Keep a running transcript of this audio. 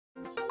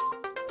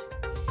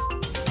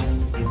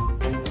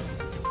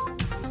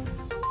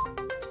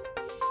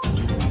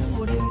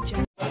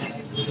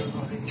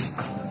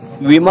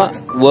विमा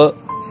व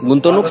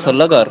गुंतवणूक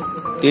सल्लागार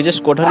तेजस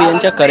कोठारी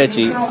यांच्या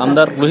कार्याची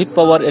आमदार रोहित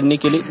पवार यांनी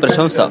केली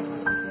प्रशंसा।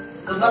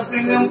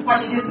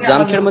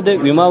 जामखेडमध्ये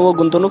विमा व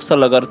गुंतवणूक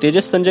सल्लागार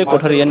तेजस संजय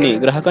कोठारी यांनी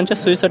ग्राहकांच्या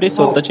सोयीसाठी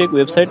स्वतःची एक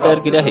वेबसाईट तयार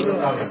केली आहे।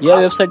 या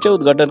वेबसाईटचे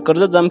उद्घाटन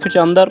कर्जत जामखेडचे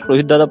आमदार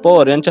रोहितदादा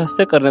पवार यांच्या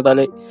हस्ते करण्यात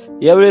आले।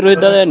 यावेळी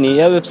रोहितदादा यांनी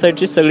या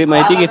वेबसाईटची सगळी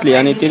माहिती घेतली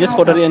आणि तेजस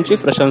कोठारी यांची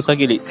प्रशंसा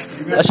केली।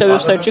 अशा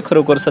वेबसाईटची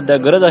खरोखर सध्या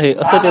गरज आहे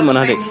असं ते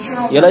म्हणाले।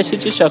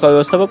 LICचे शाखा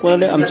व्यवस्थापक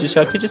म्हणाले, आमची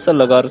शाखेचे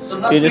सल्लागार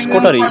तेजस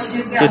कोठारी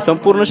हे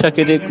संपूर्ण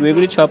शाखेत एक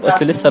वेगळी छाप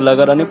असलेले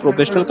सल्लागार आणि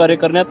प्रोफेशनल कार्य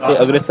करण्यात ते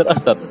अग्रेसर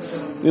असतात।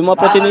 विमा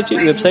प्रतिनिधीची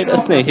वेबसाईट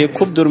असणे हे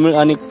खूप दुर्मिळ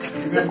आणि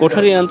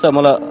कोठारी यांचा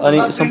मला आणि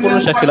संपूर्ण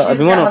शाखेला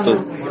अभिमान वाटतो।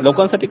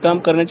 लोकांसाठी काम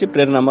करण्याची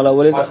प्रेरणा मला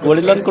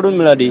वडिलांकडून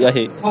मिळाली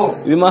आहे।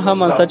 विमा हा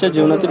माणसाच्या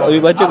जीवनातील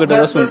अविभाज्य घटक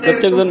असून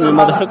प्रत्येक जण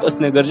विमाधारक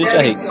असणे गरजेचे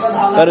आहे,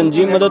 कारण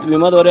जी मदत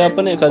विमाद्वारे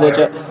आपण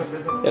एखाद्याच्या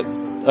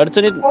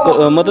अडचणीत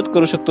मदत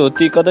करू शकतो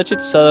ती कदाचित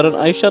साधारण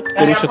आयुष्यात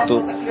करू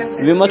शकतो।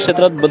 विमा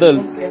क्षेत्रात बदल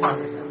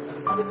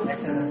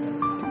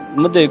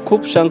मध्ये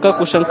खूप शंका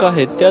कुशंका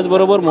आहेत,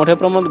 त्याचबरोबर मोठ्या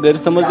प्रमाणात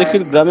गैरसमज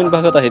देखील ग्रामीण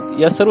भागात आहेत।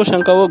 या सर्व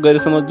शंका व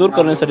गैरसमज दूर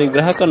करण्यासाठी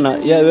ग्राहकांना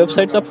या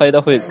वेबसाईटचा फायदा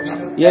होईल।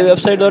 या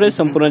वेबसाईटद्वारे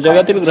संपूर्ण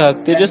जगातील ग्राहक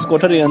तेजस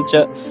कोठारी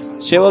यांच्या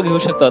सेवा घेऊ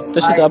शकतात,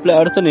 तसेच आपल्या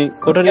अडचणी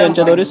कोठारी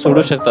यांच्याद्वारे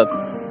सोडू शकतात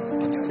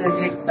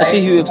अशी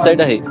ही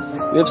वेबसाईट आहे।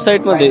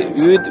 वेबसाईटमध्ये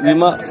विविध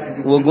विमा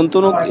व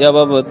गुंतवणूक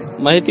याबाबत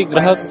माहिती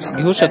ग्राहक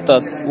घेऊ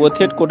शकतात व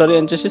थेट कोठारी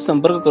यांच्याशी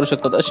संपर्क करू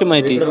शकतात अशी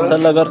माहिती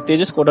सल्लागार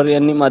तेजस कोठारी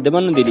यांनी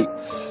माध्यमांना दिली।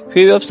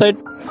 ही वेबसाईट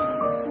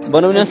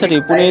बनवण्यासाठी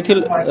पुणे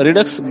येथील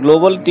रिडक्स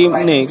ग्लोबल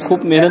टीमने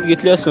खूप मेहनत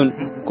घेतली असून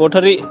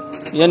कोठारी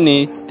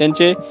यांनी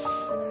त्यांचे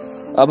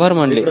आभार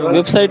मानले।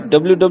 वेबसाईट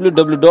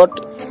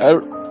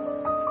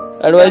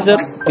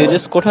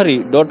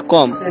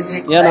www.advisortejaskothari.com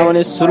या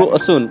नावाने सुरू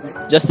असून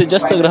जास्तीत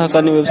जास्त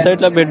ग्राहकांनी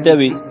वेबसाईटला भेट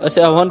द्यावी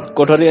असे आवाहन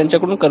कोठारी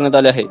यांच्याकडून करण्यात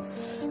आले आहे।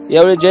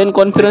 यावेळी जैन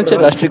कॉन्फरन्सचे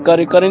राष्ट्रीय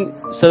कार्यकारी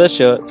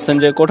सदस्य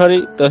संजय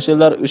कोठारी,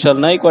 तहसीलदार विशाल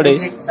नाईकवाडे,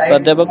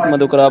 प्राध्यापक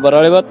मधुकर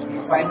आबाराळेबात,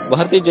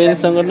 भारतीय जैन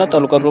संघटना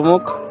तालुका प्रमुख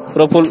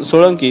प्रफुल्ल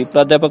सोळंकी,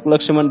 प्राध्यापक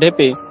लक्ष्मण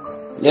ढेपे,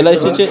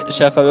 LICचे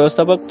शाखा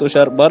व्यवस्थापक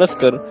तुषार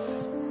बारसकर,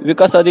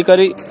 विकास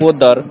अधिकारी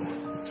पोद्दार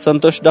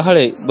संतोष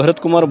डहाळे,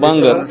 भरतकुमार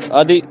बांगर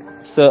आदी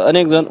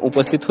अनेक जण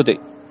उपस्थित होते।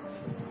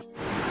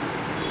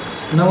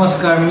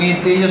 नमस्कार, मी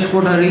तेजस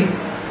कोठारी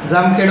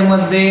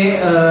जामखेडमध्ये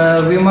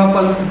विमा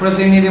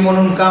प्रतिनिधी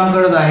म्हणून काम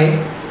करत आहे।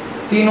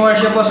 3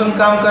 वर्षापासून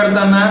काम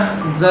करताना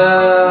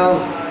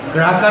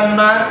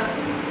ग्राहकांना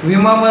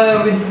विमा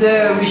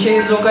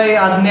विषयी जो काही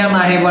अज्ञान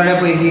आहे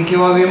बऱ्यापैकी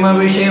किंवा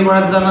विम्याविषयी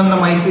बऱ्याच जणांना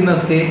माहिती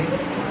नसते,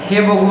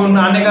 हे बघून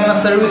अनेकांना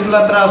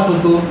सर्व्हिसला त्रास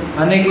होतो।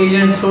 अनेक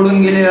एजंट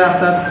सोडून गेलेले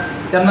असतात,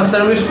 त्यांना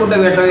सर्व्हिस कुठे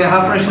भेटावी हा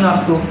प्रश्न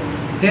असतो।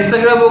 हे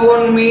सगळं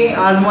बघून मी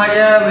आज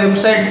माझ्या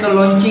वेबसाईटचं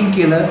लॉन्चिंग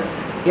केलं।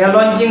 या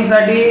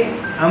लॉन्चिंगसाठी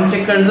आमचे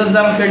कर्जत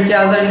जामखेडचे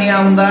आदरणीय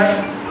आमदार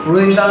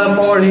रोहितदादा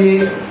पवार हे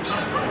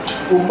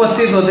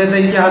उपस्थित होते,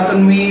 त्यांच्या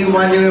हातून मी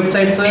माझ्या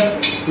वेबसाईटचं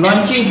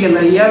लॉन्चिंग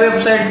केलं। या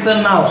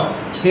वेबसाईटचं नाव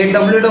हे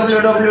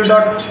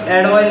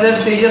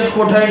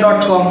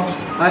www.advisortejaskothari.com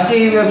अशी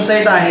ही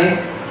वेबसाईट आहे।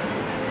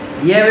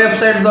 या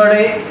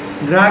वेबसाईटद्वारे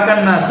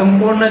ग्राहकांना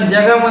संपूर्ण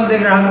जगामध्ये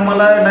ग्राहक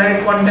मला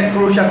डायरेक्ट कॉन्टॅक्ट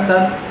करू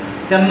शकतात।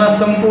 त्यांना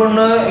संपूर्ण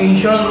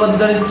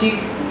इन्शुरन्सबद्दलची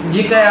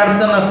जी काही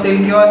अडचण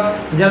असतील किंवा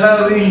ज्याला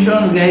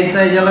इन्शुरन्स घ्यायचा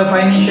आहे, ज्याला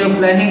फायनान्शियल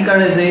प्लॅनिंग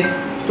करायचं आहे,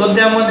 तो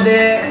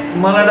त्यामध्ये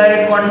मला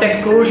डायरेक्ट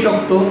कॉन्टॅक्ट करू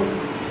शकतो।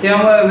 त्या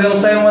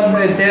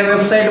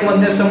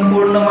वेबसाईटमध्ये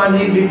संपूर्ण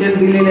माझी डिटेल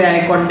दिलेली आहे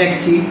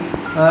कॉन्टॅक्टची,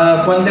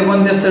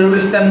 कोणते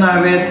सर्व्हिस त्यांना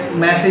हव्यात,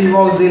 मेसेज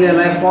बॉक्स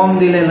दिलेला आहे, फॉर्म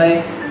दिलेला आहे,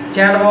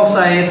 चॅट बॉक्स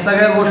आहे,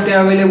 सगळ्या गोष्टी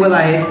अवेलेबल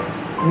आहेत।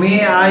 मी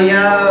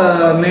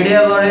या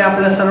मीडियाद्वारे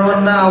आपल्या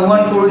सर्वांना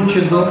आव्हान करू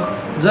इच्छितो,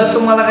 जर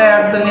तुम्हाला काही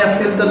अडचणी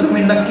असतील तर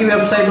तुम्ही नक्की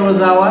वेबसाईटवर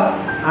जावा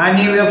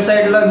आणि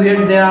वेबसाईटला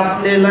भेट द्या।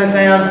 आपल्याला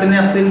काही अडचणी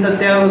असतील तर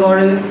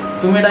त्याद्वारे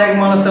तुम्ही डायरेक्ट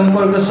मला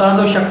संपर्क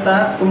साधू शकता।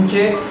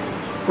 तुमचे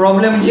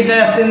प्रॉब्लेम जे काही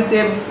असतील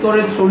ते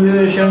त्वरित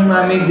सोल्युशन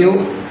आम्ही देऊ,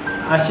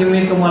 अशी मी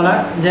तुम्हाला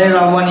जाहीर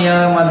आव्हान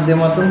या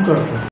माध्यमातून करतो।